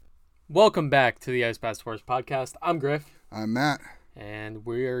Welcome back to the Ice Bath Sports Podcast. I'm Griff. I'm Matt. And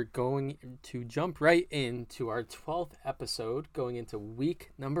we're going to jump right into our 12th episode, going into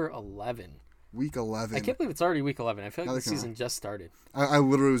week number 11. Week 11. I can't believe it's already week 11. I feel like Now the season just started. I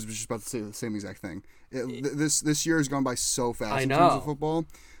literally was just about to say the same exact thing. This year has gone by so fast I in know. terms of football.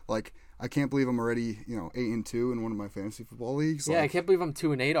 Like, I can't believe I'm already, 8-2 in one of my fantasy football leagues. Yeah, I can't believe I'm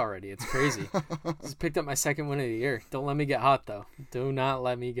 2-8 already. It's crazy. Just picked up my second win of the year. Don't let me get hot, though. Do not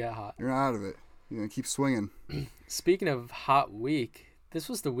let me get hot. You're not out of it. Keep swinging. Speaking of hot week, this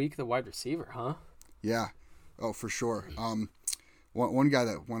was the week of the wide receiver, huh? Yeah. Oh, for sure. One guy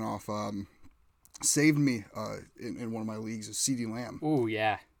that went off saved me in one of my leagues is CeeDee Lamb. Ooh,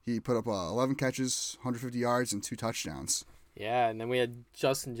 yeah. He put up 11 catches, 150 yards, and 2 touchdowns. Yeah, and then we had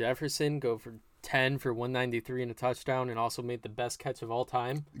Justin Jefferson go for 10 for 193 and a touchdown, and also made the best catch of all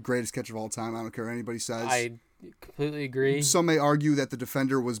time. Greatest catch of all time. I don't care what anybody says. I completely agree. Some may argue that the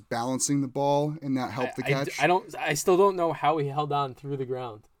defender was balancing the ball and that helped the catch. I still don't know how he held on through the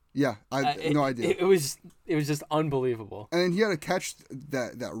ground. Yeah, no idea. It was just unbelievable. And then he had a catch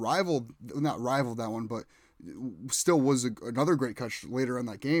that not rivaled that one, but still was another great catch later in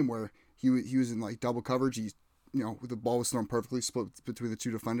that game where he was in like double coverage. The ball was thrown perfectly split between the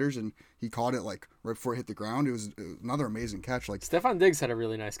two defenders, and he caught it like right before it hit the ground. It was another amazing catch. Like Stephon Diggs had a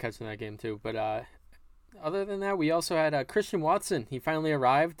really nice catch in that game too. But other than that, we also had Christian Watson. He finally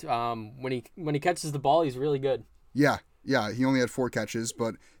arrived. When he catches the ball, he's really good. Yeah. He only had 4 catches,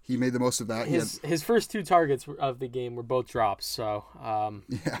 but he made the most of that. His first 2 targets of the game were both drops. So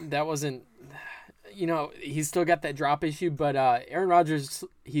that wasn't. He's still got that drop issue, but Aaron Rodgers,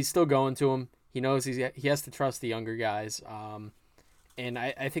 he's still going to him. He knows he has to trust the younger guys. And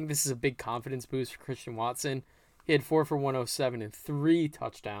I think this is a big confidence boost for Christian Watson. He had 4 for 107 and 3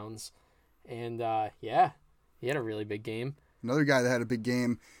 touchdowns. And, he had a really big game. Another guy that had a big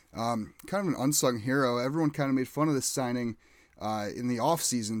game, kind of an unsung hero. Everyone kind of made fun of this signing in the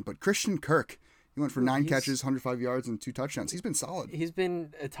offseason, but Christian Kirk. He went for 9 catches, 105 yards, and 2 touchdowns. He's been solid. He's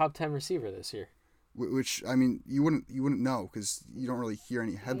been a top 10 receiver this year. Which, I mean, you wouldn't know because you don't really hear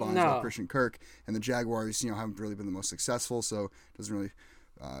any headlines about Christian Kirk, and the Jaguars, haven't really been the most successful, so it doesn't really,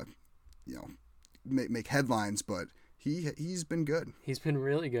 make headlines. But he's been good. He's been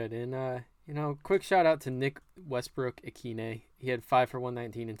really good, and quick shout out to Nick Westbrook-Ikhine. He had 5 for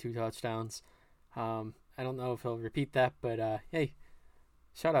 119 and 2 touchdowns. I don't know if he'll repeat that, but hey,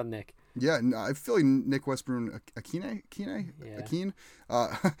 shout out Nick. Yeah, I feel like Nick Westbrook-Ikhine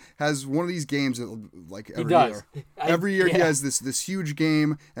has one of these games that like every year. Every year he has this huge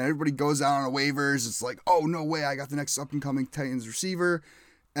game, and everybody goes out on waivers. It's like, oh no way, I got the next up and coming Titans receiver,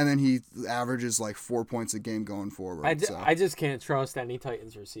 and then he averages like 4 points a game going forward. I just can't trust any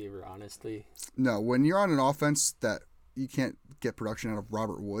Titans receiver, honestly. No, when you're on an offense that you can't get production out of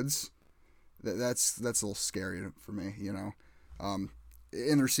Robert Woods, that's a little scary for me.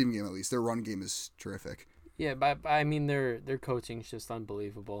 In the receiving game, at least, their run game is terrific. Yeah, but I mean, their coaching is just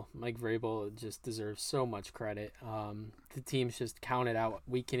unbelievable. Mike Vrabel just deserves so much credit. The team's just counted out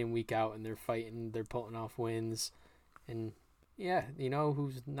week in and week out, and they're fighting. They're pulling off wins. And, yeah,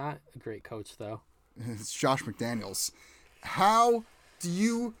 who's not a great coach, though? It's Josh McDaniels. How do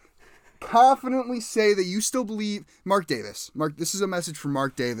you confidently say that you still believe Mark Davis? This is a message from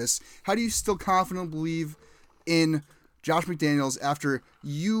Mark Davis. How do you still confidently believe in Josh McDaniels after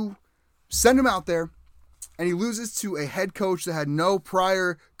you send him out there and he loses to a head coach that had no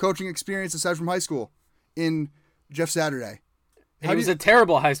prior coaching experience aside from high school in Jeff Saturday? He was a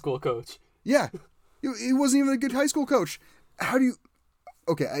terrible high school coach. Yeah. He wasn't even a good high school coach. How do you...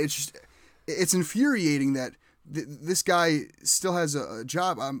 Okay, it's infuriating that this guy still has a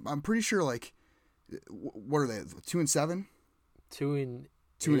job. I'm pretty sure, like, what are they, 2-7? 2-8,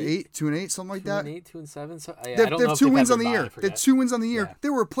 2-8, something like that. 2-8, 2-7. So, they have 2 wins on the year. They have 2 wins on the year. Yeah. They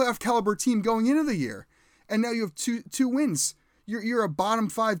were a playoff caliber team going into the year, and now you have two wins. You're a bottom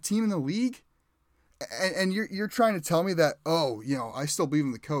 5 team in the league, and you're trying to tell me that I still believe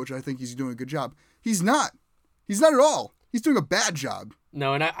in the coach. I think he's doing a good job. He's not. He's not at all. He's doing a bad job.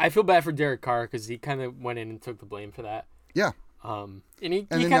 No, and I feel bad for Derek Carr because he kind of went in and took the blame for that. Yeah. And he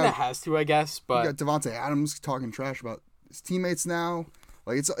kind of has to, I guess. But you got Devontae Adams talking trash about his teammates now.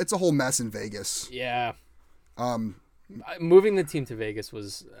 Like it's a whole mess in Vegas. Yeah. Moving the team to Vegas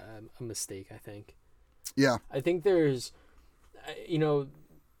was a mistake, I think. Yeah. I think there's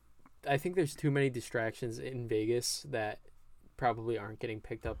too many distractions in Vegas that probably aren't getting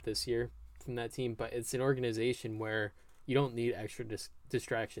picked up this year from that team. But it's an organization where you don't need extra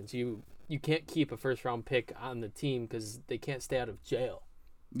distractions. You can't keep a first round pick on the team because they can't stay out of jail.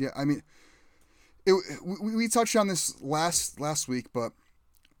 Yeah, I mean, we touched on this last week, but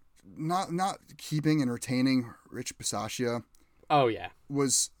not keeping and retaining Rich Bisaccia. Oh yeah,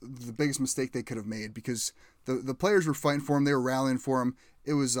 was the biggest mistake they could have made because the players were fighting for him. They were rallying for him.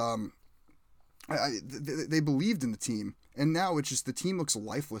 It was they believed in the team, and now it's just the team looks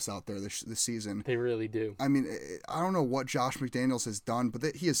lifeless out there this season. They really do. I mean, I don't know what Josh McDaniels has done,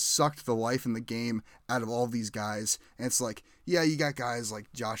 but he has sucked the life in the game out of all these guys. And it's like, yeah, you got guys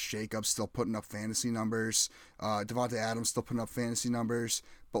like Josh Jacobs still putting up fantasy numbers, Devontae Adams still putting up fantasy numbers,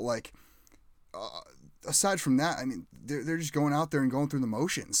 but like, aside from that, I mean, they're just going out there and going through the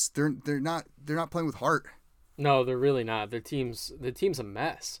motions. They're not playing with heart. No, they're really not. The team's a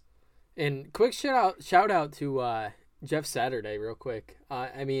mess. And quick shout out to Jeff Saturday, real quick.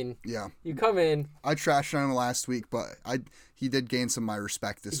 I mean, yeah, you come in. I trashed on him last week, but he did gain some of my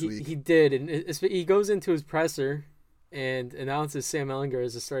respect this week. He did, and he goes into his presser and announces Sam Ehlinger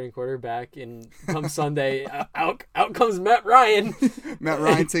as the starting quarterback. And come Sunday, out comes Matt Ryan. Matt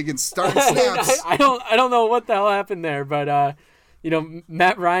Ryan taking starting snaps. I don't know what the hell happened there, but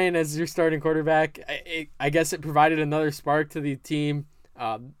Matt Ryan as your starting quarterback, I guess it provided another spark to the team.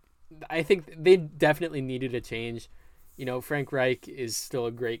 I think they definitely needed a change. Frank Reich is still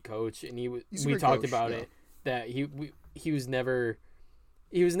a great coach, and we talked about it, that he was never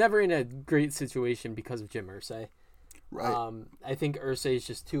in a great situation because of Jim Irsay. Right. I think Irsay is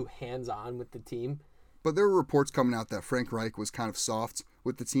just too hands-on with the team. But there were reports coming out that Frank Reich was kind of soft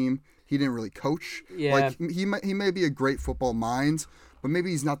with the team. He didn't really coach. Yeah. Like he may be a great football mind, but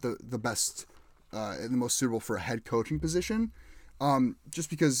maybe he's not the best and the most suitable for a head coaching position. Just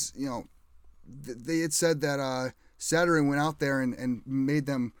because, they had said that Saturday went out there and made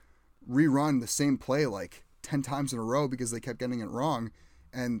them rerun the same play like 10 times in a row because they kept getting it wrong.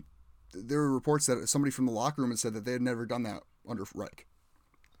 And there were reports that somebody from the locker room had said that they had never done that under Reich.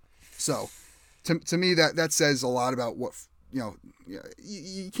 So to me, that says a lot about what,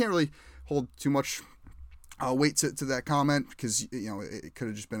 you can't really hold too much weight to that comment because, it could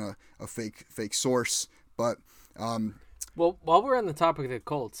have just been a fake source. But, well, while we're on the topic of the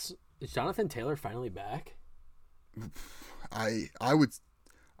Colts, is Jonathan Taylor finally back? I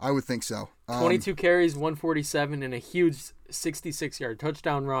would think so. 22 carries, 147, and a huge 66-yard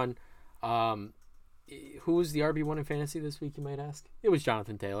touchdown run. Who was the RB1 in fantasy this week, you might ask? It was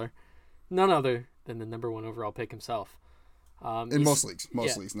Jonathan Taylor. None other than the number 1 overall pick himself. In most leagues.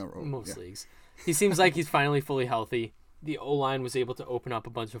 Most leagues. He seems like he's finally fully healthy. The O-line was able to open up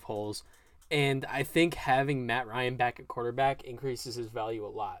a bunch of holes. And I think having Matt Ryan back at quarterback increases his value a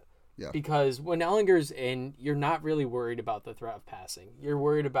lot. Yeah. Because when Ellinger's in, you're not really worried about the threat of passing. You're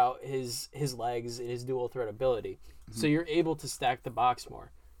worried about his legs and his dual threat ability. Mm-hmm. So you're able to stack the box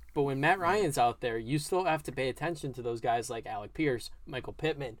more. But when Matt Ryan's out there, you still have to pay attention to those guys like Alec Pierce, Michael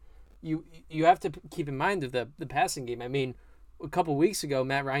Pittman. You have to keep in mind of the passing game. I mean, a couple weeks ago,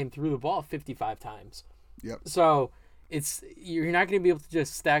 Matt Ryan threw the ball 55 times. Yep. So you're not going to be able to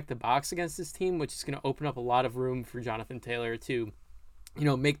just stack the box against this team, which is going to open up a lot of room for Jonathan Taylor to,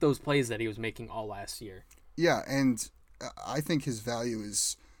 make those plays that he was making all last year. Yeah, and I think his value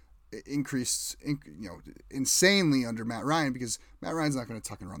is increased, insanely under Matt Ryan because Matt Ryan's not going to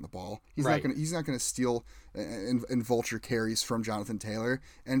tuck and run the ball. He's not going to steal and vulture carries from Jonathan Taylor.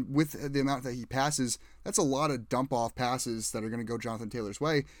 And with the amount that he passes, that's a lot of dump off passes that are going to go Jonathan Taylor's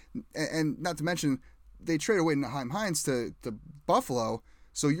way. And not to mention, they trade away Naheem Hines to Buffalo.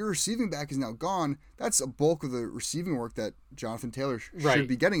 So your receiving back is now gone. That's a bulk of the receiving work that Jonathan Taylor should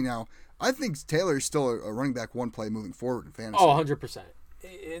be getting now. I think Taylor is still a running back one play moving forward in fantasy. Oh, 100%.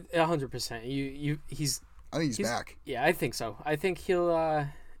 100%. I think he's back. Yeah, I think so. I think he'll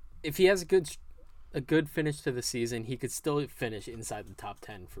if he has a good finish to the season, he could still finish inside the top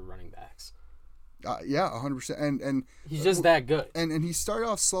 10 for running backs. Yeah, 100%. And he's just that good. And he started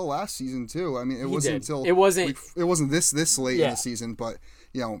off slow last season too. I mean, it wasn't this late in the season, but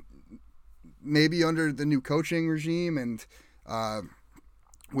maybe under the new coaching regime and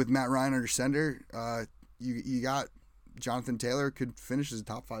with Matt Ryan under center, you got Jonathan Taylor could finish as a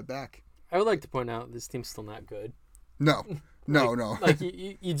top 5 back. I would like to point out this team's still not good. No. No. Like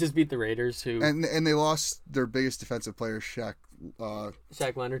you just beat the Raiders, who and they lost their biggest defensive player, Shaq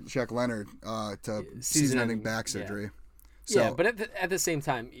Leonard, to season-ending back surgery. Yeah. So, but at the same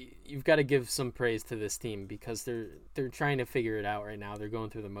time, you've got to give some praise to this team because they're trying to figure it out right now. They're going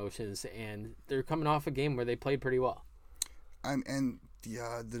through the motions, and they're coming off a game where they played pretty well. And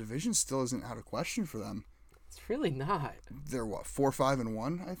the division still isn't out of question for them. It's really not. They're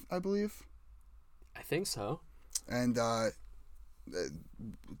 4-5-1, I believe. I think so. And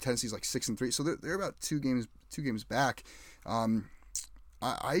Tennessee's like 6-3, so they're about two games back.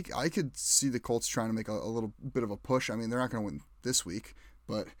 I could see the Colts trying to make a little bit of a push. I mean, they're not going to win this week,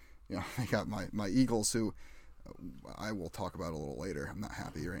 but I got my Eagles, who I will talk about a little later. I'm not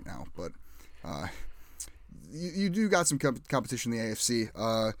happy right now, but you do got some competition in the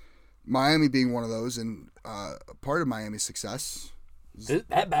AFC. Miami being one of those, and part of Miami's success is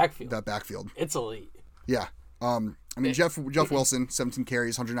that backfield. That backfield. It's elite. Yeah. Jeff Wilson, 17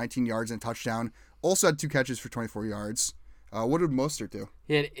 carries, 119 yards and a touchdown. Also had 2 catches for 24 yards. What did Mostert do?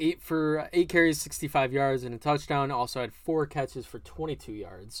 He had 8 carries, 65 yards and a touchdown. Also had 4 catches for 22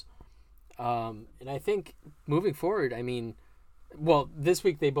 yards. And I think moving forward, this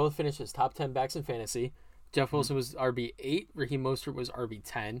week they both finished as top 10 backs in fantasy. Jeff Wilson was RB8. Raheem Mostert was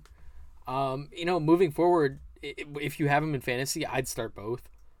RB10. Moving forward, if you have them in fantasy, I'd start both.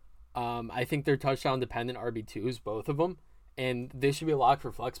 I think they're touchdown dependent RB2s, both of them, and they should be a lock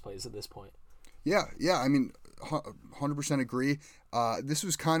for flex plays at this point. Yeah. 100% agree. This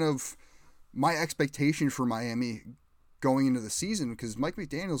was kind of my expectation for Miami going into the season, because Mike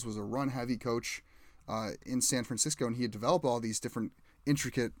McDaniels was a run-heavy coach in San Francisco, and he had developed all these different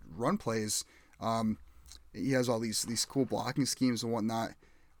intricate run plays. He has all these cool blocking schemes and whatnot.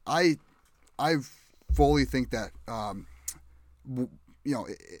 I fully think that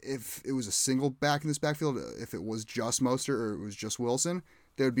if it was a single back in this backfield, if it was just Mostert or it was just Wilson,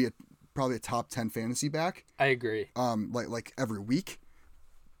 there would be probably a top 10 fantasy back. I agree. Like every week,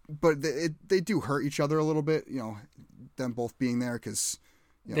 but they do hurt each other a little bit. Them both being there, because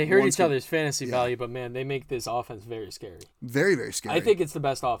they hurt each other's fantasy value, but man, they make this offense very scary. Very, very scary. I think it's the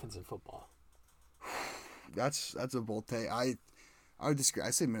best offense in football. That's a bold take. I would disagree. I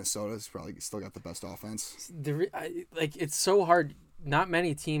say Minnesota's probably still got the best offense. It's so hard. Not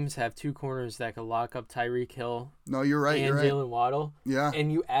many teams have 2 corners that can lock up Tyreek Hill. No, you're right. And Jalen Waddle. Yeah.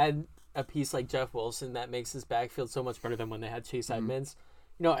 And you add a piece like Jeff Wilson that makes this backfield so much better than when they had Chase Edmonds.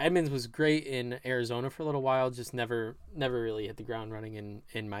 Edmonds was great in Arizona for a little while, just never really hit the ground running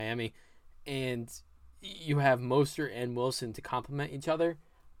in Miami. And you have Mostert and Wilson to complement each other.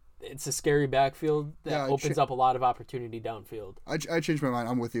 It's a scary backfield that opens up a lot of opportunity downfield. I changed my mind.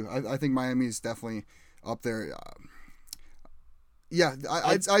 I'm with you. I think Miami's definitely up there.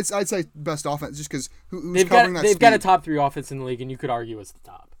 I'd say best offense, just because who's covering that speed? They've got a top 3 offense in the league, and you could argue it's the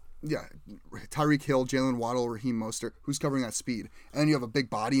top. Yeah, Tyreek Hill, Jalen Waddle, Raheem Mostert. Who's covering that speed? And you have a big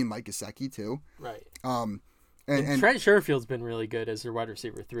body in Mike Gesicki too. Right. And Trent Sherfield's been really good as their wide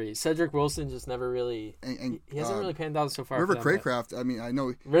receiver 3. Cedric Wilson just never really. He hasn't really panned out so far. River Craycraft. I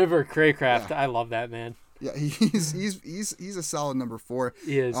know. River Craycraft. Yeah. I love that man. Yeah, he's a solid number 4.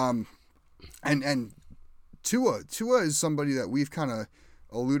 He is. And Tua is somebody that we've kind of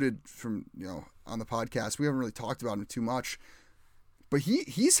alluded from on the podcast. We haven't really talked about him too much, but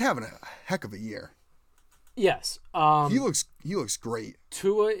he's having a heck of a year. Yes. He looks great.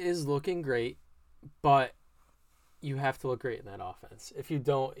 Tua is looking great, but you have to look great in that offense. If you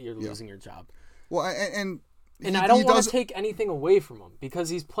don't, you're losing your job. Well, and I don't want to take anything away from him, because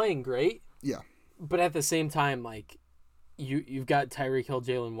he's playing great. Yeah. But at the same time, like, you've got Tyreek Hill,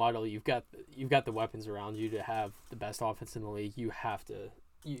 Jalen Waddle. You've got the weapons around you to have the best offense in the league. You have to.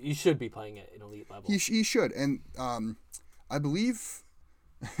 You should be playing at an elite level. He should, and I believe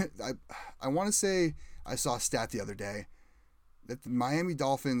I want to say I saw a stat the other day that the Miami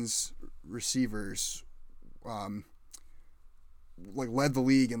Dolphins receivers led the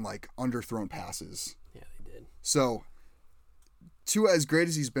league in underthrown passes. Yeah, they did. So Tua, as great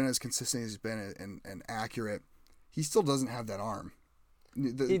as he's been, as consistent as he's been, and accurate, he still doesn't have that arm.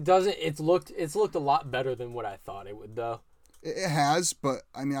 He doesn't. It's looked a lot better than what I thought it would, though. It has, but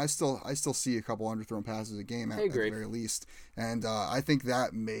I still see a couple underthrown passes a game at the very least, and I think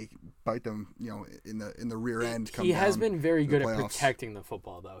that may bite them, in the rear end. He has been very good at protecting the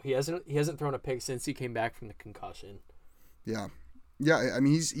football, though. He hasn't thrown a pick since he came back from the concussion. Yeah.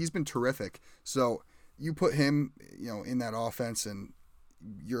 He's been terrific. So you put him, in that offense, and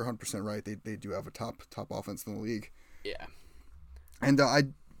you're 100% right. They do have a top offense in the league. Yeah. And I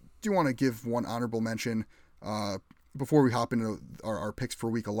do want to give one honorable mention before we hop into our picks for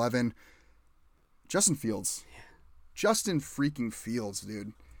Week 11. Justin Fields. Yeah. Justin freaking Fields,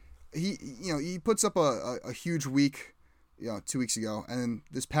 dude. He puts up a huge week, 2 weeks ago, and then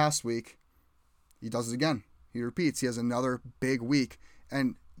this past week he does it again. He repeats. He has another big week,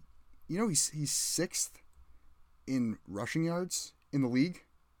 and he's 6th in rushing yards in the league.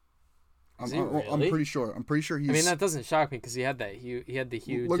 Is he really? I'm pretty sure. He's. That doesn't shock me, because he had the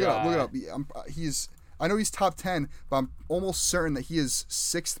huge. Look it up. I know he's top 10, but I'm almost certain that he is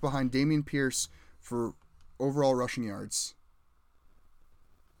 6th behind Dameon Pierce for overall rushing yards.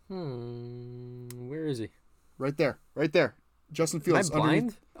 Where is he? Right there. Justin Fields. Am I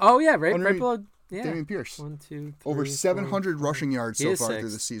blind? Oh yeah, right below Yeah. Dameon Pierce. 1, 2, 3, Over 700 4, rushing yards He so is far sixth. through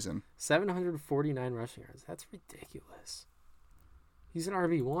the season. 749 rushing yards. That's ridiculous. He's an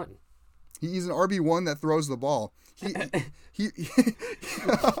RB1. He's an RB1 that throws the ball. He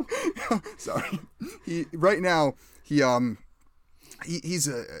sorry. Right now he's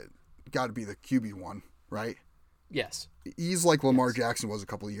got to be the QB1, right? Yes. He's like Lamar Jackson was a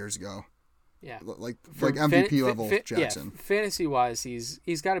couple of years ago. Yeah. Like MVP level Jackson. Yeah, fantasy wise, he's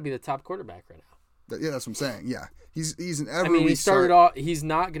got to be the top quarterback right now. Yeah, that's what I'm saying. Yeah. He's an every I mean, he week started off. He's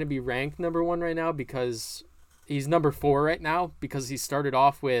not going to be ranked number 1 right now because he's number 4 right now because he started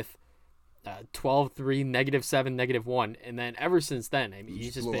off with 12-3, -7, -1, and then ever since then, I mean,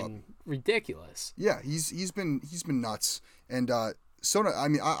 he's just been ridiculous. Yeah, he's been nuts, and so I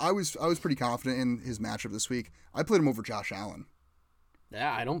mean, I was pretty confident in his matchup this week. I played him over Josh Allen.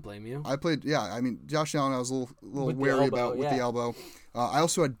 Yeah, I don't blame you. I mean, Josh Allen, I was a little wary about with the elbow. I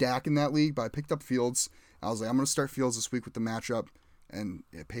also had Dak in that league, but I picked up Fields. I was like, I'm going to start Fields this week with the matchup, and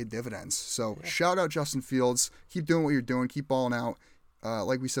it paid dividends. So shout out Justin Fields. Keep doing what you're doing. Keep balling out.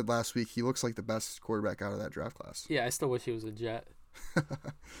 Like we said last week, he looks like the best quarterback out of that draft class. Yeah, I still wish he was a Jet.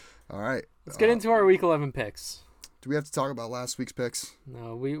 All right. Let's get into our Week 11 picks. Do we have to talk about last week's picks?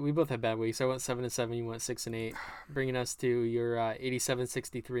 No, we both had bad weeks. I went 7-7. You went 6-8, bringing us to your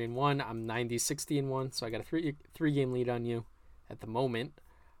 87-63-1. I'm 90-60-1, so I got a three game lead on you at the moment.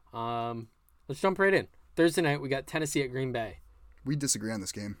 Let's jump right in. Thursday night we got Tennessee at Green Bay. We disagree on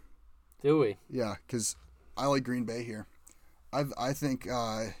this game. Do we? Yeah, because I like Green Bay here. I think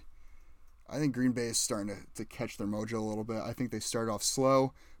Green Bay is starting to catch their mojo a little bit. I think they started off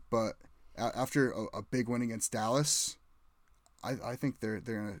slow, but after a big win against Dallas, I think they're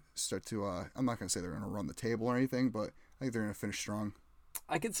going to start to. I'm not going to say they're going to run the table or anything, but I think they're going to finish strong.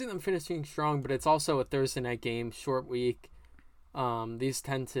 I can see them finishing strong, but it's also a Thursday night game, short week. These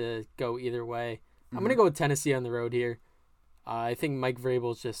tend to go either way. I'm going to go with Tennessee on the road here. I think Mike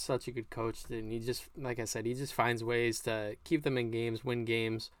Vrabel's just such a good coach, and he just, like I said, he just finds ways to keep them in games, win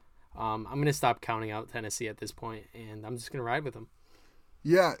games. I'm going to stop counting out Tennessee at this point, and I'm just going to ride with them.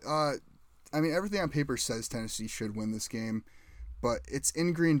 Yeah, I mean, everything on paper says Tennessee should win this game, but it's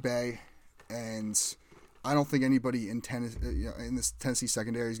in Green Bay, and I don't think anybody in this Tennessee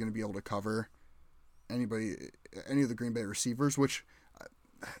secondary is going to be able to cover any of the Green Bay receivers, which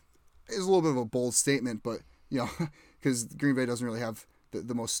is a little bit of a bold statement, but because Green Bay doesn't really have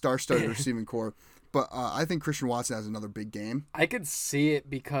the most star-studded receiving core. But I think Christian Watson has another big game. I could see it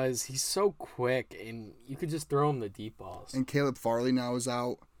because he's so quick, and you could just throw him the deep balls. And Caleb Farley now is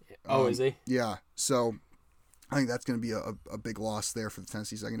out. Oh, is he? Yeah. So I think that's going to be a big loss there for the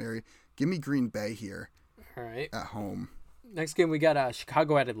Tennessee secondary. Give me Green Bay here. All right. At home. Next game, we got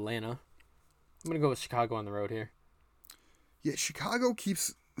Chicago at Atlanta. I'm going to go with Chicago on the road here. Yeah, Chicago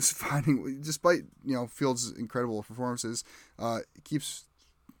keeps finding, despite Fields' incredible performances, keeps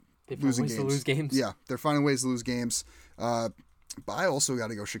losing games. To lose games. Yeah, they're finding ways to lose games. But I also got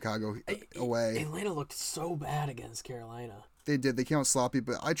to go Chicago away. Atlanta looked so bad against Carolina. They did. They came out sloppy,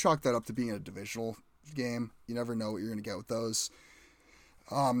 but I chalked that up to being a divisional game. You never know what you're going to get with those.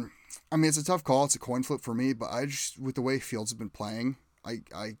 I mean, it's a tough call. It's a coin flip for me, but I just, with the way Fields have been playing, I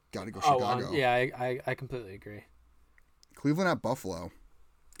got to go Chicago. I completely agree. Cleveland at Buffalo.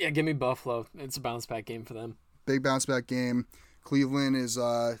 Yeah, give me Buffalo. It's a bounce back game for them. Big bounce back game. Cleveland is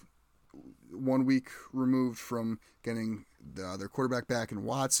 1 week removed from getting their quarterback back in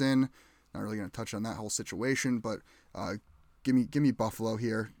Watson. Not really going to touch on that whole situation, but give me Buffalo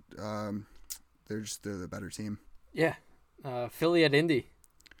here. They're the better team. Yeah. Philly at Indy.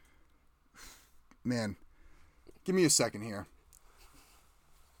 Man, give me a second here.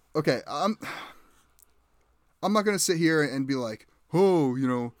 Okay, I'm not going to sit here and be like, oh,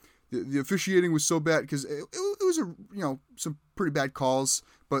 the officiating was so bad, because it was some pretty bad calls,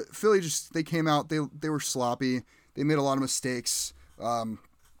 but Philly they came out, they were sloppy, they made a lot of mistakes.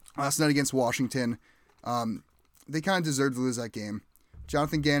 Last night against Washington, they kind of deserved to lose that game.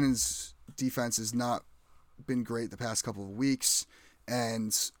 Jonathan Gannon's defense has not been great the past couple of weeks,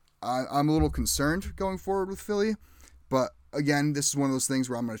 and I'm a little concerned going forward with Philly, but again, this is one of those things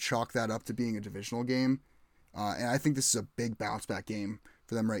where I'm going to chalk that up to being a divisional game, and I think this is a big bounce back game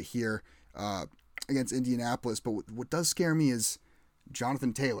for them right here against Indianapolis. But what does scare me is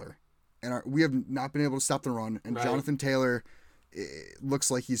Jonathan Taylor, and we have not been able to stop the run, and right. Jonathan Taylor, it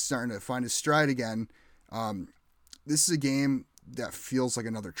looks like he's starting to find his stride again. This is a game that feels like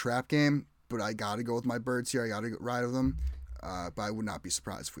another trap game, but I got to go with my birds here. I got to ride with them. But I would not be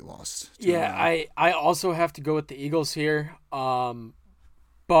surprised if we lost. Yeah, I also have to go with the Eagles here.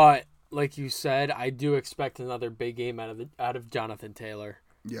 But like you said, I do expect another big game out of Jonathan Taylor.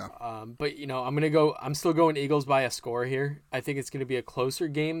 Yeah. But I'm still going Eagles by a score here. I think it's going to be a closer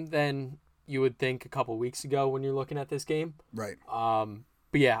game than you would think a couple weeks ago when you're looking at this game. Right.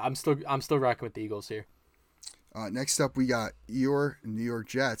 But yeah, I'm still rocking with the Eagles here. Next up, we got your New York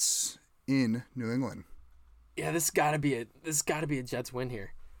Jets in New England. Yeah, this got to be a Jets win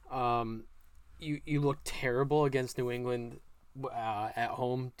here. You looked terrible against New England at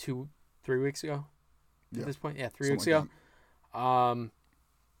home 3 weeks ago. At this point, 3 weeks ago.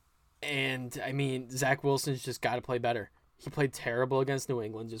 And I mean, Zach Wilson's just got to play better. He played terrible against New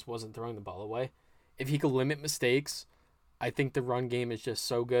England, just wasn't throwing the ball away. If he could limit mistakes, I think the run game is just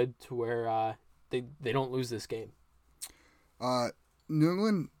so good to where they don't lose this game. New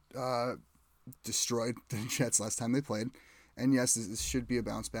England destroyed the Jets last time they played. And yes, this should be a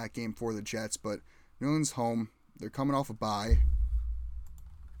bounce back game for the Jets, but New England's home. They're coming off a bye.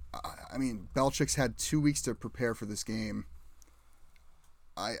 I mean, Belichick's had 2 weeks to prepare for this game.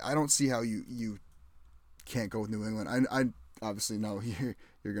 I don't see how you can't go with New England. I obviously know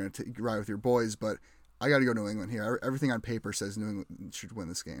you're going to ride with your boys, but I got to go New England here. Everything on paper says New England should win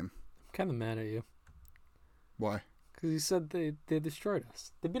this game. I'm kind of mad at you. Why? Because you said they destroyed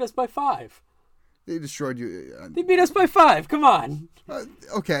us. They beat us by 5. They destroyed you. They beat us by 5. Come on.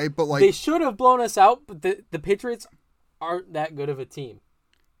 Okay, but like they should have blown us out, but the Patriots aren't that good of a team.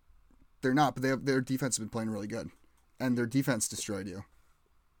 They're not, but their defense has been playing really good, and their defense destroyed you.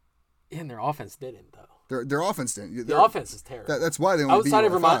 Yeah, and their offense didn't though. Their offense didn't. The offense is terrible. That's why they only beat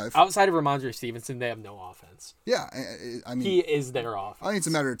you by 5. Outside of Ramondre Stevenson, they have no offense. Yeah, I mean he is their offense. I think it's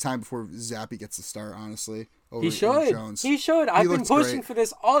a matter of time before Zappy gets the start. Honestly, over he should. Jones. He should. I've been pushing for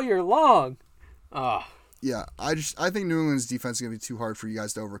this all year long. Yeah, I think New England's defense is going to be too hard for you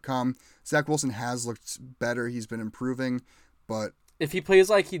guys to overcome. Zach Wilson has looked better. He's been improving, but if he plays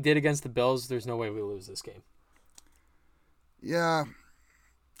like he did against the Bills, there's no way we lose this game. Yeah,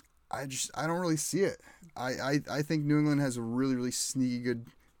 I don't really see it. I think New England has a really, really sneaky good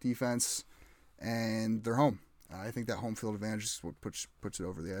defense, and they're home. I think that home field advantage is what puts it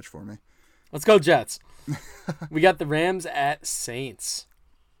over the edge for me. Let's go Jets. We got the Rams at Saints.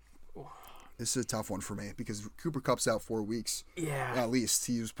 This is a tough one for me because Cooper Kupp's out 4 weeks. Yeah. At least.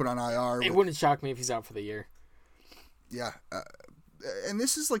 He was put on IR. It wouldn't shock me if he's out for the year. Yeah. And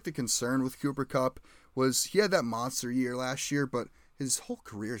this is like the concern with Cooper Kupp was he had that monster year last year, but his whole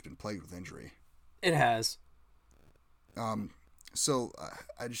career has been plagued with injury. It has. So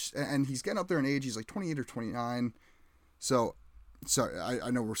and he's getting up there in age. He's like 28 or 29. So, sorry, I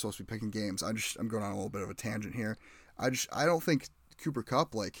know we're supposed to be picking games. I'm going on a little bit of a tangent here. I don't think Cooper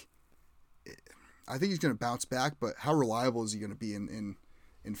Kupp, like, I think he's going to bounce back, but how reliable is he going to be in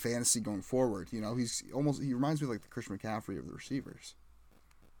fantasy going forward? You know, he reminds me of like the Christian McCaffrey of the receivers.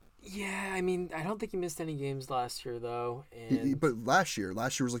 Yeah, I mean, I don't think he missed any games last year though. But last year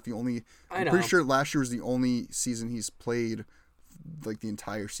was like the only. I'm pretty sure last year was the only season he's played, like the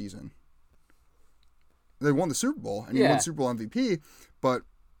entire season. They won the Super Bowl and he won Super Bowl MVP, but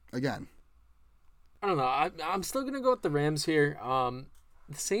again, I don't know. I'm still gonna go with the Rams here.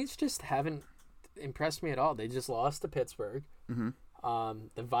 The Saints just haven't impressed me at all. They just lost to Pittsburgh. Mm-hmm.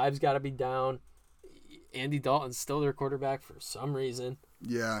 The vibes got to be down. Andy Dalton's still their quarterback for some reason.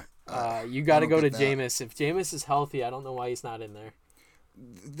 Yeah. You got to go to Jameis. If Jameis is healthy, I don't know why he's not in there.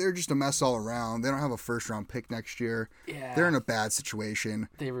 They're just a mess all around. They don't have a first-round pick next year. Yeah. They're in a bad situation.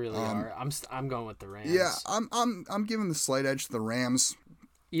 They really are. I'm going with the Rams. Yeah, I'm giving the slight edge to the Rams.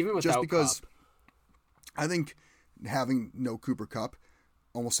 Even without just because Kupp. I think having no Cooper Kupp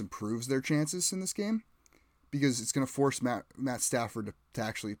almost improves their chances in this game because it's going to force Matt Stafford to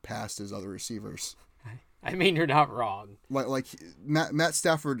actually pass his other receivers. I mean, you're not wrong. Like Matt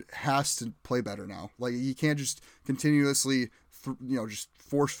Stafford has to play better now. Like he can't just continuously, just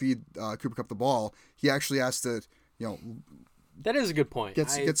force feed Cooper Kupp the ball. He actually has to, that is a good point.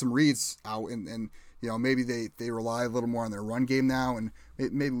 Get some reads out and maybe they rely a little more on their run game now, and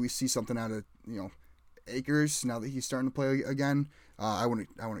maybe we see something out of Akers now that he's starting to play again. I wouldn't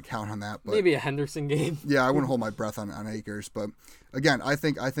count on that, but maybe a Henderson game. Yeah, I wouldn't hold my breath on Akers, but again, I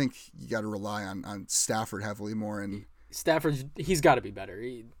think you got to rely on Stafford heavily more. And Stafford, he's got to be better.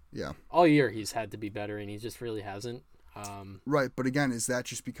 Yeah, all year he's had to be better, and he just really hasn't. Right, but again, is that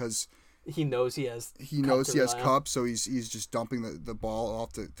just because he knows he has Kupp, so he's just dumping the ball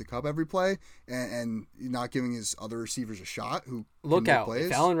off to Kupp every play and not giving his other receivers a shot who look can make out plays?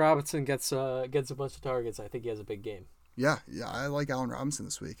 If Allen Robinson gets a bunch of targets, I think he has a big game. Yeah, I like Allen Robinson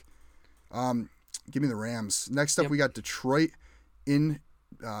this week. Give me the Rams. Next up, we got Detroit in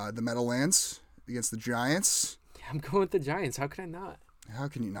the Meadowlands against the Giants. Yeah, I'm going with the Giants. How could I not? How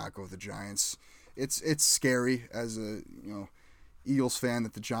can you not go with the Giants? It's scary as a Eagles fan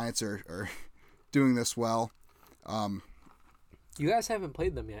that the Giants are doing this well. You guys haven't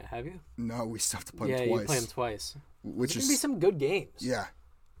played them yet, have you? No, we still have to play them twice. twice. Yeah, you play them twice. Which There's going to be some good games. Yeah.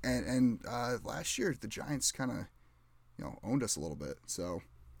 And last year, the Giants kind of, owned us a little bit. So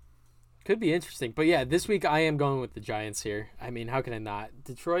could be interesting. But yeah, this week I am going with the Giants here. I mean, how can I not?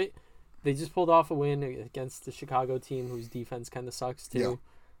 Detroit, they just pulled off a win against the Chicago team whose defense kind of sucks too.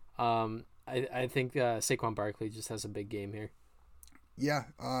 Yeah. I think Saquon Barkley just has a big game here. Yeah,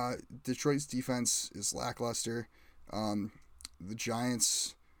 Detroit's defense is lackluster. The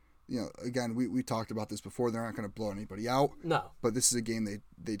Giants, again, we talked about this before. They're not going to blow anybody out. No. But this is a game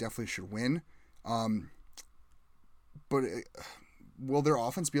they definitely should win. But will their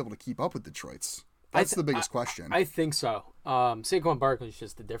offense be able to keep up with Detroit's? That's the biggest question. I think so. Saquon Barkley's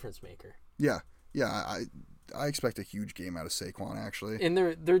just the difference maker. Yeah. I expect a huge game out of Saquon, actually. And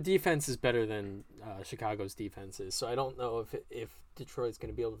their defense is better than Chicago's defense is, so I don't know if Detroit's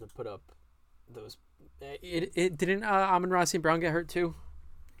going to be able to put up those. Didn't Amon-Ra St. Brown get hurt too?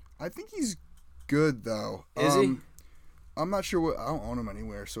 I think he's good though. Is he? I'm not sure. I don't own him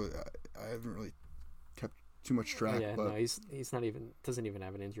anywhere, so I haven't really kept too much track. Yeah, but no, he's not even doesn't even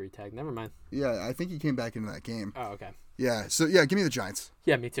have an injury tag. Never mind. Yeah, I think he came back into that game. Oh, okay. Yeah, so yeah, give me the Giants.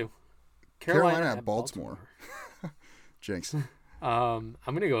 Yeah, me too. Carolina at Baltimore. Jinx. I'm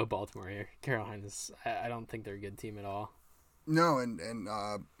gonna go with Baltimore here. Carolina's. I don't think they're a good team at all. No, and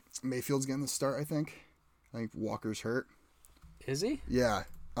Mayfield's getting the start. I think Walker's hurt. Is he? Yeah.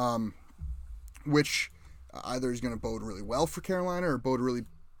 Which either is going to bode really well for Carolina or bode really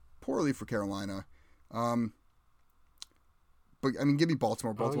poorly for Carolina. But I mean, give me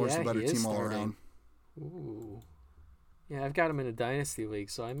Baltimore. Baltimore's the better team all around. Ooh. Yeah, I've got him in a dynasty league,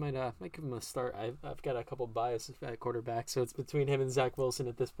 so I might give him a start. I've got a couple buys at quarterback, so it's between him and Zach Wilson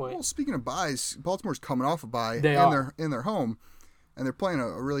at this point. Well, speaking of buys, Baltimore's coming off a bye. They're in their home, and they're playing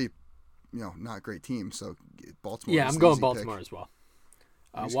a really, not great team. So Baltimore. Yeah, I'm going Baltimore as well.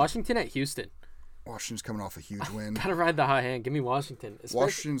 Washington at Houston. Washington's coming off a huge win. Gotta ride the hot hand. Give me Washington.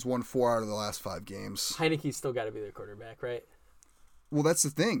 Washington's won 4 out of the last 5 games. Heineke's still got to be their quarterback, right? Well, that's the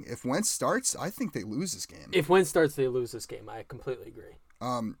thing. If Wentz starts, I think they lose this game. If Wentz starts, they lose this game. I completely agree.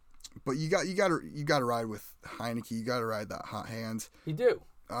 But you got to ride with Heineke. You got to ride that hot hand. You do.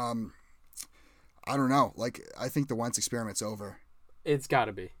 I don't know. I think the Wentz experiment's over. It's got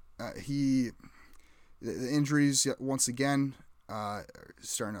to be. The injuries once again are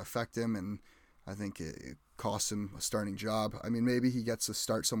starting to affect him, and I think it costs him a starting job. I mean, maybe he gets to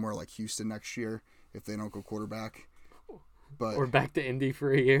start somewhere like Houston next year if they don't go quarterback. But or back to Indy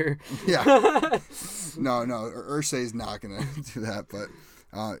for a year. Yeah. No. Irsay's not going to do that. But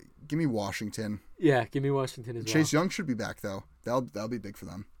give me Washington. Yeah, give me Washington as well. Chase Young should be back, though. That'll be big for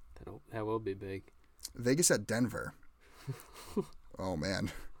them. That will be big. Vegas at Denver. Oh, man.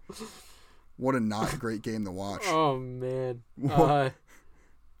 What a not great game to watch. Oh, man. I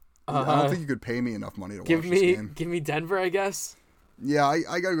don't think you could pay me enough money to watch this game. Give me Denver, I guess. Yeah,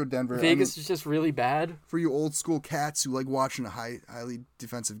 I got to go Denver. Vegas is just really bad. For you old school cats who like watching a highly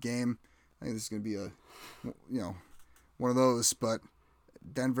defensive game, I think this is going to be one of those. But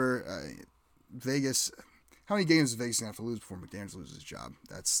Denver, Vegas, how many games is Vegas going to have to lose before McDaniels loses his job?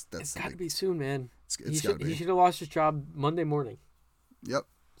 It's got to be soon, man. He should have lost his job Monday morning. Yep.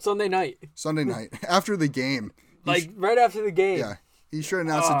 Sunday night. After the game. Right after the game. Yeah. He should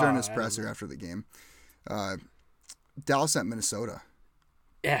announce it during his presser after the game. Dallas at Minnesota.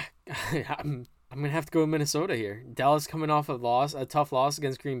 Yeah, I'm gonna have to go with Minnesota here. Dallas coming off a tough loss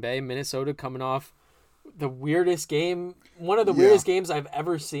against Green Bay. Minnesota coming off the weirdest game, one of the weirdest games I've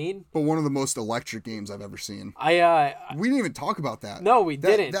ever seen. But one of the most electric games I've ever seen. We didn't even talk about that. No, we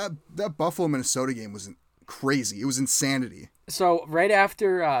didn't. That Buffalo Minnesota game was crazy. It was insanity. So right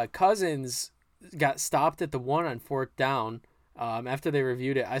after Cousins got stopped at the 1 on 4th down. After they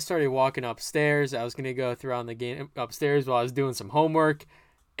reviewed it, I started walking upstairs. I was going to go throughout the game upstairs while I was doing some homework.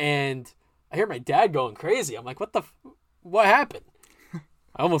 And I hear my dad going crazy. I'm like, what happened?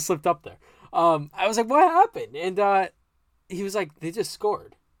 I almost slipped up there. I was like, what happened? And he was like, they just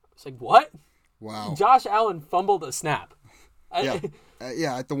scored. I was like, what? Wow. Josh Allen fumbled a snap. Yeah,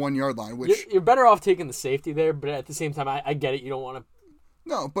 at the 1 yard line. Which you're better off taking the safety there, but at the same time, I get it. You don't want to.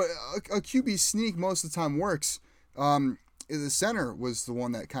 No, but a QB sneak most of the time works. The center was the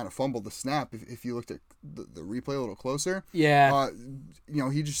one that kind of fumbled the snap. If you looked at the replay a little closer, yeah,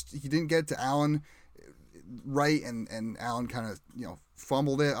 he didn't get to Allen right, and Allen kind of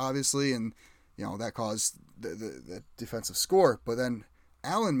fumbled it obviously, and that caused the defensive score. But then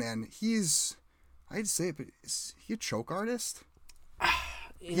Allen, man, I hate to say it, but is he a choke artist?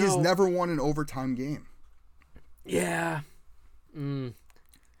 He's never won an overtime game. Yeah.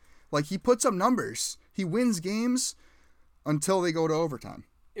 Like, he puts up numbers. He wins games until they go to overtime.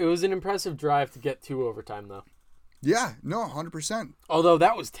 It was an impressive drive to get to overtime, though. Yeah, no, 100%. Although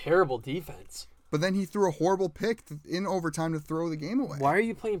that was terrible defense. But then he threw a horrible pick in overtime to throw the game away. Why are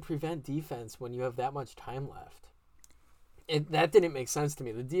you playing prevent defense when you have that much time left? That didn't make sense to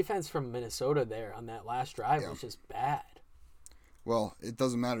me. The defense from Minnesota there on that last drive was just bad. Well, it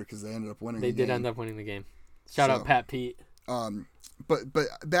doesn't matter because they ended up winning the game. They did end up winning the game. Shout out Pat Pete. But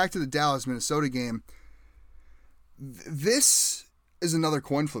back to the Dallas-Minnesota game. This is another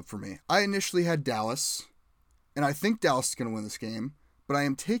coin flip for me. I initially had Dallas, and I think Dallas is going to win this game, but I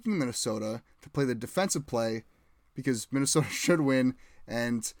am taking Minnesota to play the defensive play because Minnesota should win,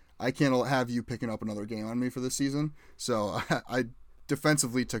 and I can't have you picking up another game on me for this season. So I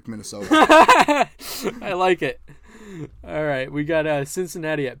defensively took Minnesota. I like it. All right, we got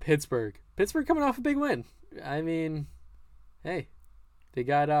Cincinnati at Pittsburgh. Pittsburgh coming off a big win. I mean, hey, they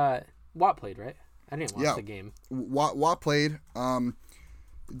got Watt played, right? I didn't watch the game. Watt played.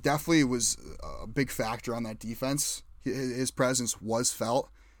 Definitely was a big factor on that defense. His presence was felt,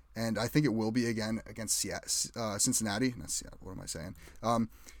 and I think it will be again against Cincinnati. Not Seattle. What am I saying?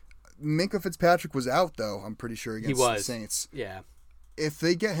 Minkah Fitzpatrick was out, though, I'm pretty sure, against the Saints. Yeah. If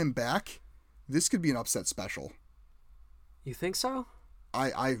they get him back, this could be an upset special. You think so?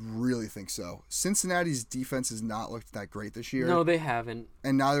 I really think so. Cincinnati's defense has not looked that great this year. No, they haven't.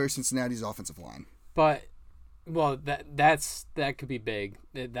 And neither is Cincinnati's offensive line. But, well, that could be big.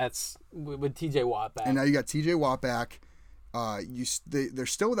 That's with TJ Watt back. And now you got TJ Watt back. They're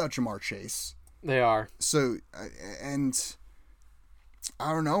still without Jamar Chase. They are. So, and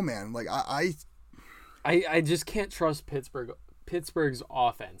I don't know, man. Like, I just can't trust Pittsburgh's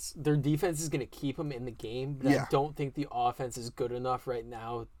offense. Their defense is going to keep them in the game, but I don't think the offense is good enough right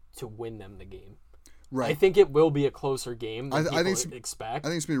now to win them the game. Right. I think it will be a closer game than people expect. I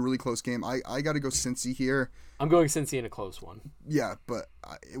think it's going to be a really close game. I got to go Cincy here. I'm going Cincy in a close one. Yeah, but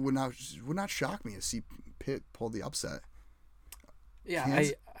it would not shock me to see Pitt pull the upset. Yeah,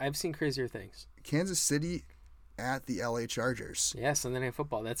 I've seen crazier things. Kansas City at the LA Chargers. Yeah, Sunday Night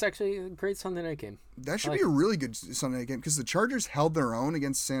Football. That's actually a great Sunday night game. That should be a really good Sunday night game because the Chargers held their own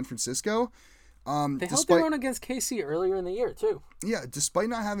against San Francisco. They held their own against KC earlier in the year, too. Yeah, despite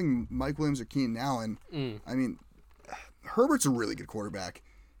not having Mike Williams or Keenan Allen. I mean, Herbert's a really good quarterback.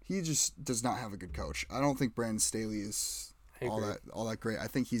 He just does not have a good coach. I don't think Brandon Staley is all that great. I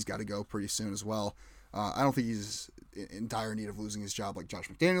think he's got to go pretty soon as well. I don't think he's in dire need of losing his job like Josh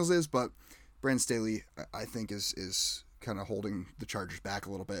McDaniels is, but Brandon Staley, I think, is kind of holding the Chargers back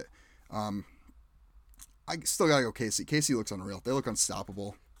a little bit. I still got to go KC. KC looks unreal. They look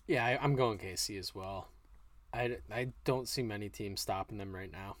unstoppable. Yeah, I'm going KC as well. I don't see many teams stopping them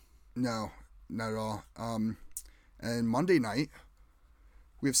right now. No, not at all. And Monday night,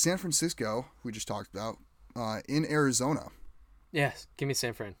 we have San Francisco, we just talked about, in Arizona. Yes, give me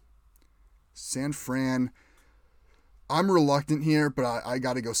San Fran. San Fran. I'm reluctant here, but I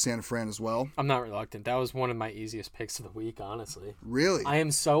got to go San Fran as well. I'm not reluctant. That was one of my easiest picks of the week, honestly. Really? I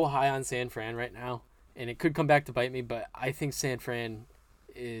am so high on San Fran right now, and it could come back to bite me, but I think San Fran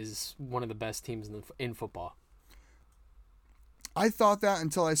is one of the best teams in football. I thought that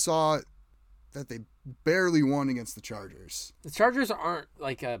until I saw that they barely won against the Chargers. The Chargers aren't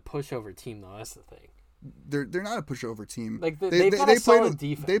like a pushover team, though. That's the thing. They're not a pushover team. Like they've got a solid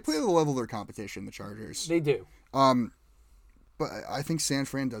defense. They play to the level of their competition, the Chargers. They do. But I think San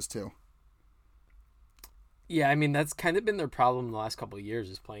Fran does too. Yeah, I mean that's kind of been their problem the last couple of years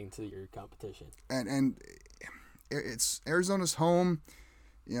is playing to your competition. And it's Arizona's home.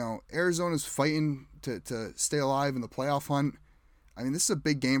 You know, Arizona's fighting to stay alive in the playoff hunt. I mean, this is a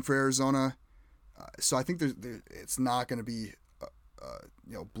big game for Arizona, so I think it's not going to be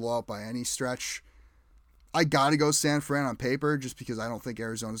blow up by any stretch. I got to go San Fran on paper just because I don't think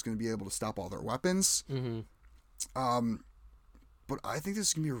Arizona's going to be able to stop all their weapons. Mm-hmm. But I think this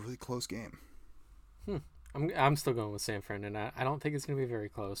is going to be a really close game. I'm still going with San Fran, and I don't think it's going to be very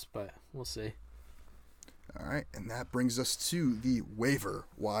close, but we'll see. All right, and that brings us to the waiver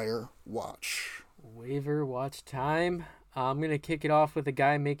wire watch. Waiver watch time. I'm going to kick it off with a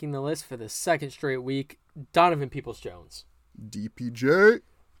guy making the list for the second straight week, Donovan Peoples-Jones. DPJ.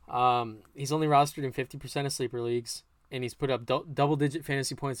 He's only rostered in 50% of sleeper leagues, and he's put up double-digit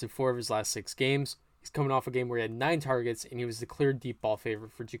fantasy points in 4 of his last 6 games. He's coming off a game where he had 9 targets, and he was the clear deep ball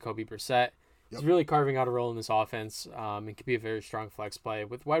favorite for Jacoby Brissett. He's really carving out a role in this offense. It could be a very strong flex play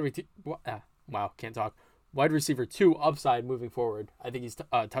with wide receiver 2 upside moving forward. I think he's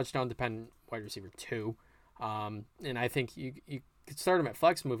touchdown dependent wide receiver 2. And I think you could start him at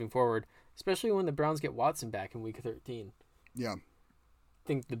flex moving forward, especially when the Browns get Watson back in week 13. Yeah. I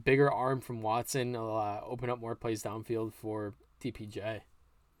think the bigger arm from Watson will open up more plays downfield for DPJ.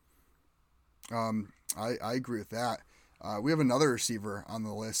 I agree with that. We have another receiver on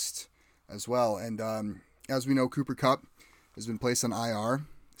the list as well, and as we know, Cooper Kupp has been placed on IR,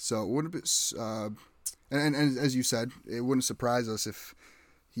 so it wouldn't be, and as you said, it wouldn't surprise us if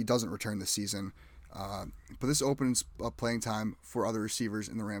he doesn't return this season. But this opens up playing time for other receivers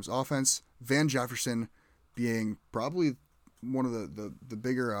in the Rams offense. Van Jefferson being probably one of the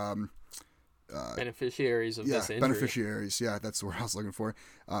bigger beneficiaries of this injury. Beneficiaries, yeah, that's the word I was looking for.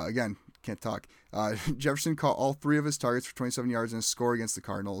 Again, can't talk. Jefferson caught all 3 of his targets for 27 yards in a score against the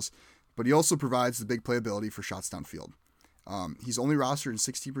Cardinals, but he also provides the big playability for shots downfield. He's only rostered in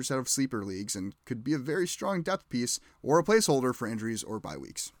 60% of sleeper leagues and could be a very strong depth piece or a placeholder for injuries or bye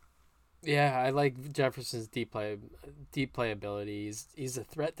weeks. Yeah, I like Jefferson's deep playability. He's a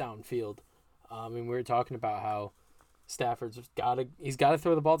threat downfield. And we were talking about how Stafford's got to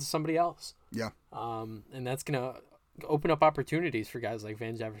throw the ball to somebody else. Yeah. And that's gonna open up opportunities for guys like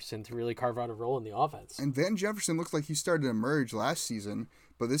Van Jefferson to really carve out a role in the offense. And Van Jefferson looked like he started to emerge last season,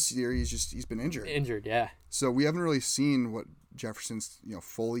 but this year he's been injured. Injured, yeah. So we haven't really seen what Jefferson's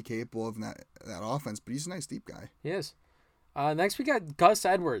fully capable of in that offense, but he's a nice deep guy. He is. Next we got Gus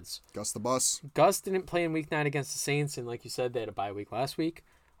Edwards. Gus the Bus. Gus didn't play in Week 9 against the Saints, and like you said, they had a bye week last week.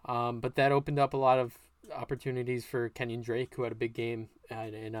 But that opened up a lot of opportunities for Kenyon Drake, who had a big game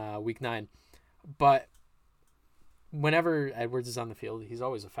in Week 9. But whenever Edwards is on the field, he's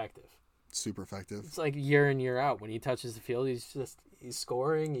always effective. Super effective. It's like year in, year out. When he touches the field, he's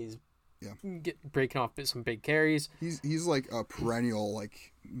scoring. He's breaking off some big carries. He's like a perennial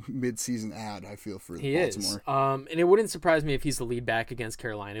mid-season ad, I feel, for he Baltimore. Is. And it wouldn't surprise me if he's the lead back against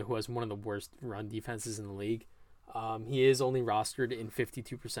Carolina, who has one of the worst run defenses in the league. He is only rostered in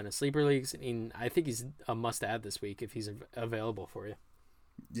 52% of sleeper leagues, and I think he's a must-add this week if he's available for you.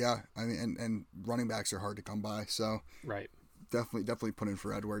 Yeah, I mean, and running backs are hard to come by, so right, definitely put in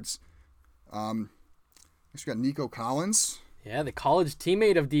for Edwards. Next we got Nico Collins. Yeah, the college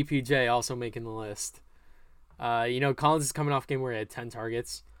teammate of DPJ also making the list. Collins is coming off a game where he had 10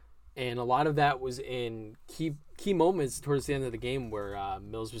 targets, and a lot of that was in key moments towards the end of the game where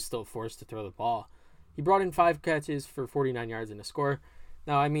Mills was still forced to throw the ball. He brought in 5 catches for 49 yards and a score.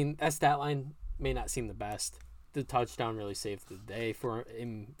 Now, I mean, that stat line may not seem the best. The touchdown really saved the day for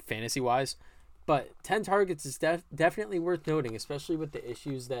him fantasy-wise. But 10 targets is definitely worth noting, especially with the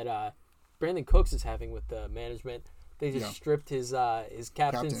issues that Brandon Cooks is having with the management. They just stripped his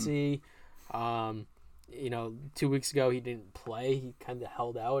captaincy. 2 weeks ago, he didn't play. He kind of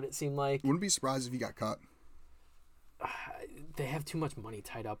held out, it seemed like. Wouldn't be surprised if he got cut. They have too much money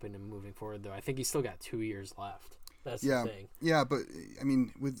tied up in him moving forward, though. I think he's still got 2 years left. That's the thing. Yeah, but, I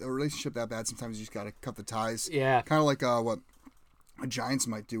mean, with a relationship that bad, sometimes you just got to cut the ties. Yeah. Kind of like what a Giants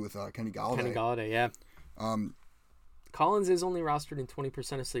might do with Kenny Galladay. Kenny Galladay, yeah. Collins is only rostered in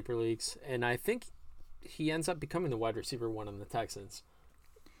 20% of sleeper leagues, and I think he ends up becoming the wide receiver 1 on the Texans.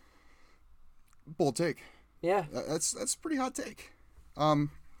 Bold take. Yeah. That's a pretty hot take. I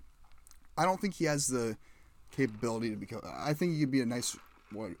don't think he has the capability to become. I think he could be a nice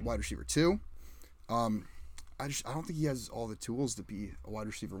wide receiver 2. I don't think he has all the tools to be a wide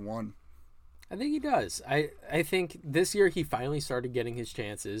receiver 1. I think he does. I think this year he finally started getting his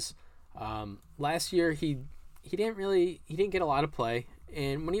chances. Last year he didn't get a lot of play,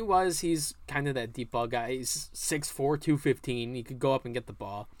 and when he's kind of that deep ball guy. He's 6'4", 215. He could go up and get the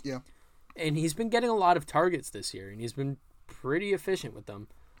ball. Yeah. And he's been getting a lot of targets this year, and he's been pretty efficient with them.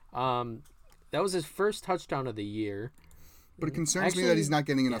 That was his first touchdown of the year. But it concerns me that he's not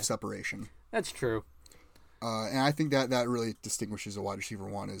getting enough separation. That's true. And I think that really distinguishes a wide receiver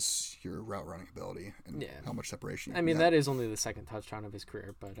 1 is your route running ability and how much separation you I mean, that is only the second touchdown of his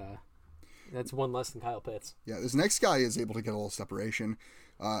career, but that's one less than Kyle Pitts. Yeah, this next guy is able to get a little separation.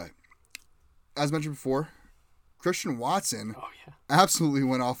 As mentioned before, Christian Watson absolutely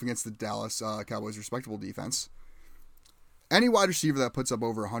went off against the Dallas Cowboys' respectable defense. Any wide receiver that puts up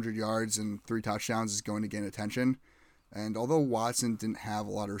over 100 yards and 3 touchdowns is going to gain attention. And although Watson didn't have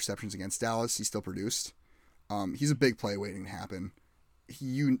a lot of receptions against Dallas, he still produced. He's a big play waiting to happen.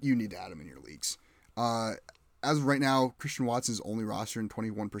 You need to add him in your leagues. As of right now, Christian Watson is only rostered in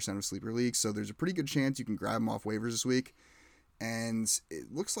 21% of sleeper leagues, so there's a pretty good chance you can grab him off waivers this week. And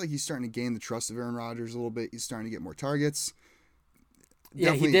it looks like he's starting to gain the trust of Aaron Rodgers a little bit. He's starting to get more targets.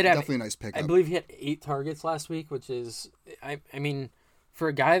 Yeah, he did have definitely a nice pickup. I believe he had 8 targets last week, which is, I mean, for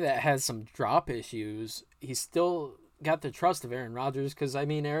a guy that has some drop issues, he's still got the trust of Aaron Rodgers because, I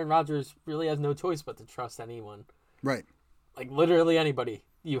mean, Aaron Rodgers really has no choice but to trust anyone. Right. Like, literally anybody.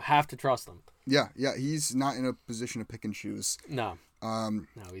 you have to trust him. Yeah, he's not in a position to pick and choose. No. No,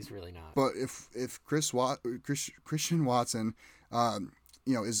 he's really not. But if Christian Watson,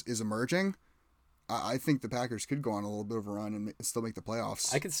 is emerging, I think the Packers could go on a little bit of a run and still make the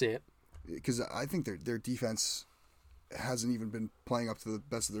playoffs. I could see it. Because I think their defense hasn't even been playing up to the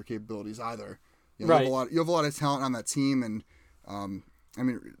best of their capabilities either. Right. You have a lot of talent on that team, and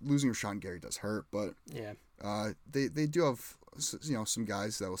losing Rashawn Gary does hurt, but they do have some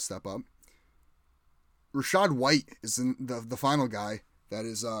guys that will step up. Rachaad White is the final guy that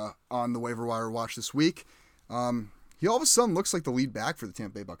is on the waiver wire watch this week. He all of a sudden looks like the lead back for the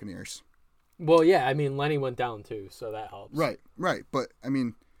Tampa Bay Buccaneers. Well, yeah, Lenny went down too, so that helps. Right. But,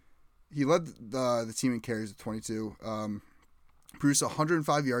 he led the team in carries at 22, produced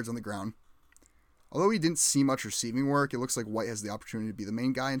 105 yards on the ground. Although he didn't see much receiving work, it looks like White has the opportunity to be the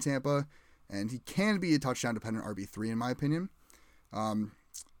main guy in Tampa, and he can be a touchdown-dependent RB3 in my opinion.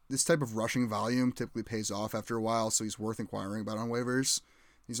 This type of rushing volume typically pays off after a while, so he's worth inquiring about on waivers.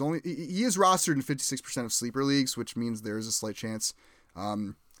 He is rostered in 56% of sleeper leagues, which means there is a slight chance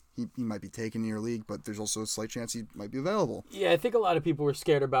he might be taken in your league, but there's also a slight chance he might be available. Yeah, I think a lot of people were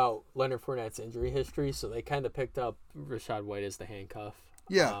scared about Leonard Fournette's injury history, so they kind of picked up Rachaad White as the handcuff.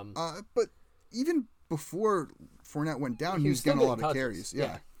 Yeah, but even before Fournette went down, he was getting a lot of carries.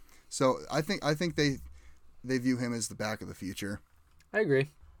 Yeah. So I think they view him as the back of the future. I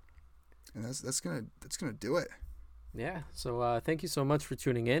agree. And that's gonna do it. Yeah. So thank you so much for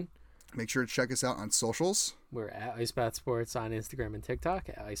tuning in. Make sure to check us out on socials. We're at IceBath Sports on Instagram and TikTok,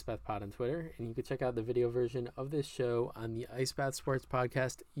 at IceBathPod on Twitter, and you can check out the video version of this show on the IceBath Sports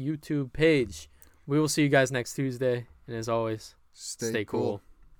Podcast YouTube page. We will see you guys next Tuesday, and as always, stay cool.